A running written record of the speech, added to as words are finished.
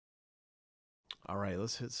All right,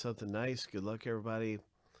 let's hit something nice. Good luck, everybody.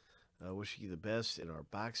 Wishing you the best in our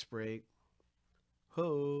box break.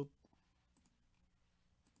 Hope.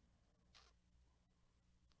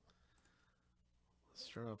 Let's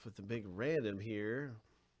start off with the big random here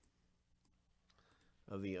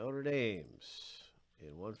of the owner names.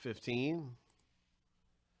 In 115,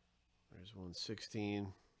 there's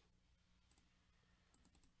 116.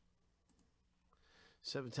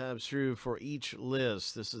 7 times through for each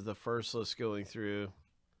list. This is the first list going through.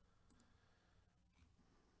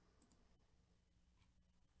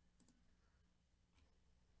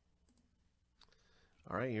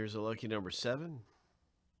 All right, here's a lucky number 7.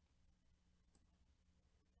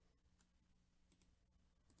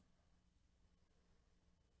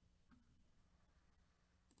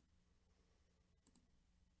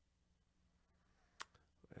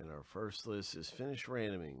 And our first list is finished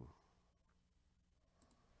randoming.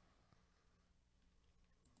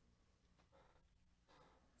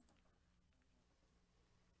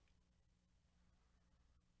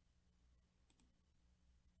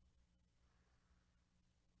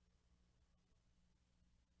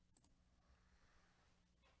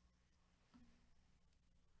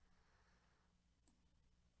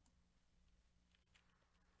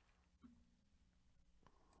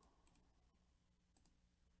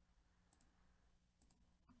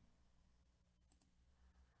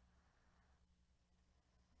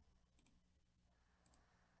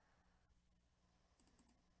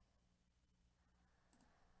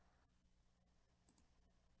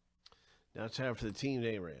 Now time for the team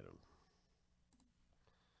name random.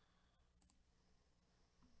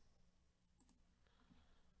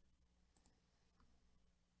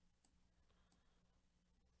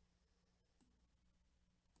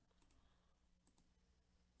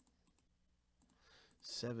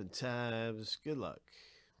 Seven times. Good luck.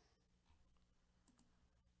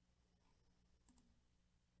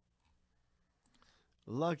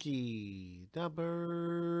 Lucky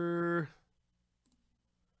number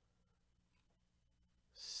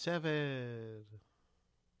 7.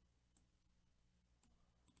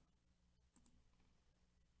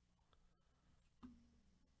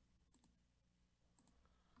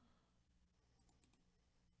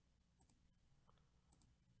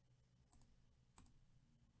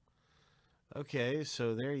 Okay,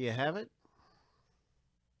 so there you have it.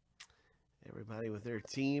 Everybody with their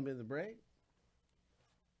team in the break.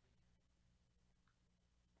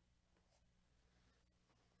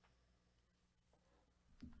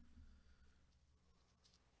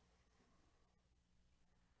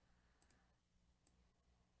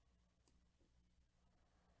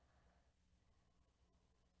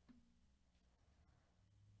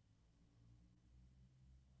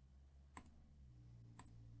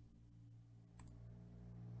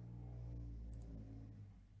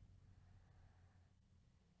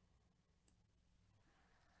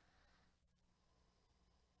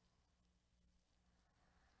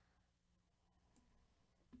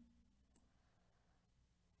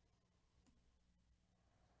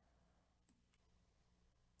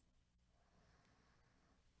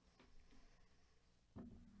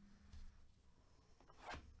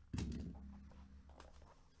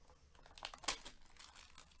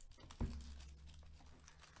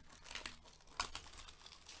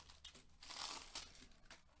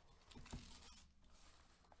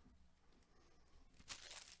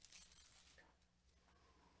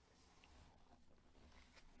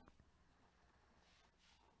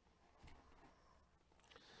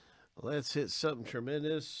 Let's hit something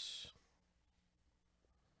tremendous.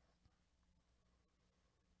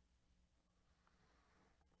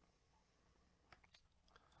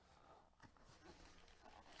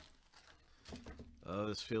 Oh,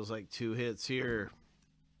 this feels like 2 hits here.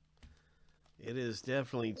 It is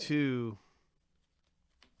definitely 2.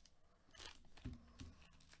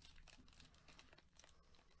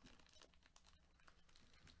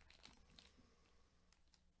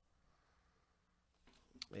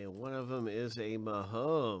 And one of them is a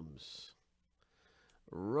Mahomes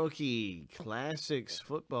rookie classics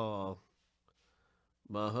football.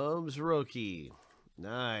 Mahomes rookie.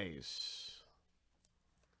 Nice.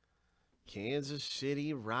 Kansas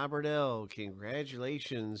City Robert L.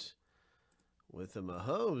 Congratulations with the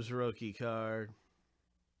Mahomes rookie card.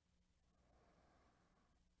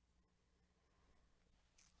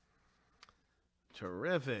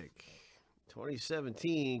 Terrific.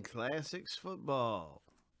 2017 Classics Football.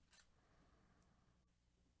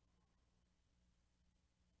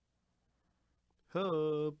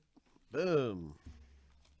 Hope. Boom.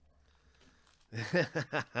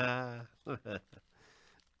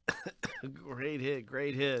 Great hit,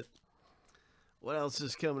 great hit. What else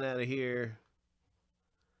is coming out of here?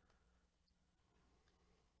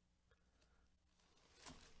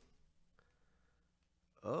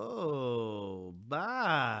 Oh,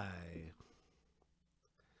 bye.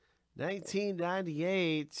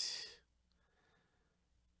 1998.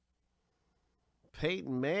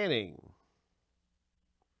 Peyton Manning.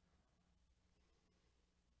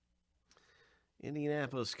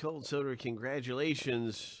 Indianapolis Colts owner,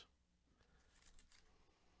 congratulations.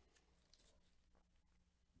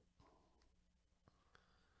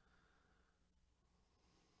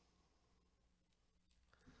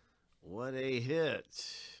 What a hit.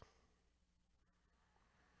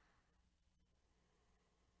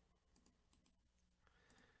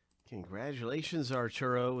 Congratulations,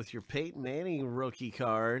 Arturo, with your Peyton Manning rookie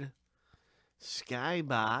card.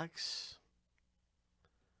 Skybox.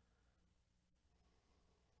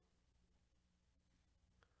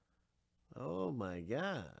 Oh my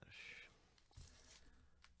gosh.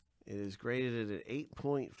 It is graded at an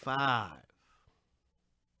 8.5.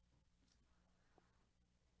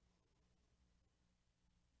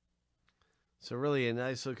 So really a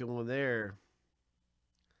nice looking one there.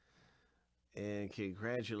 And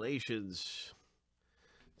congratulations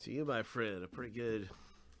to you, my friend. A pretty good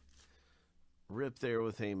rip there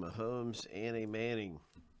with a Mahomes and a Manning.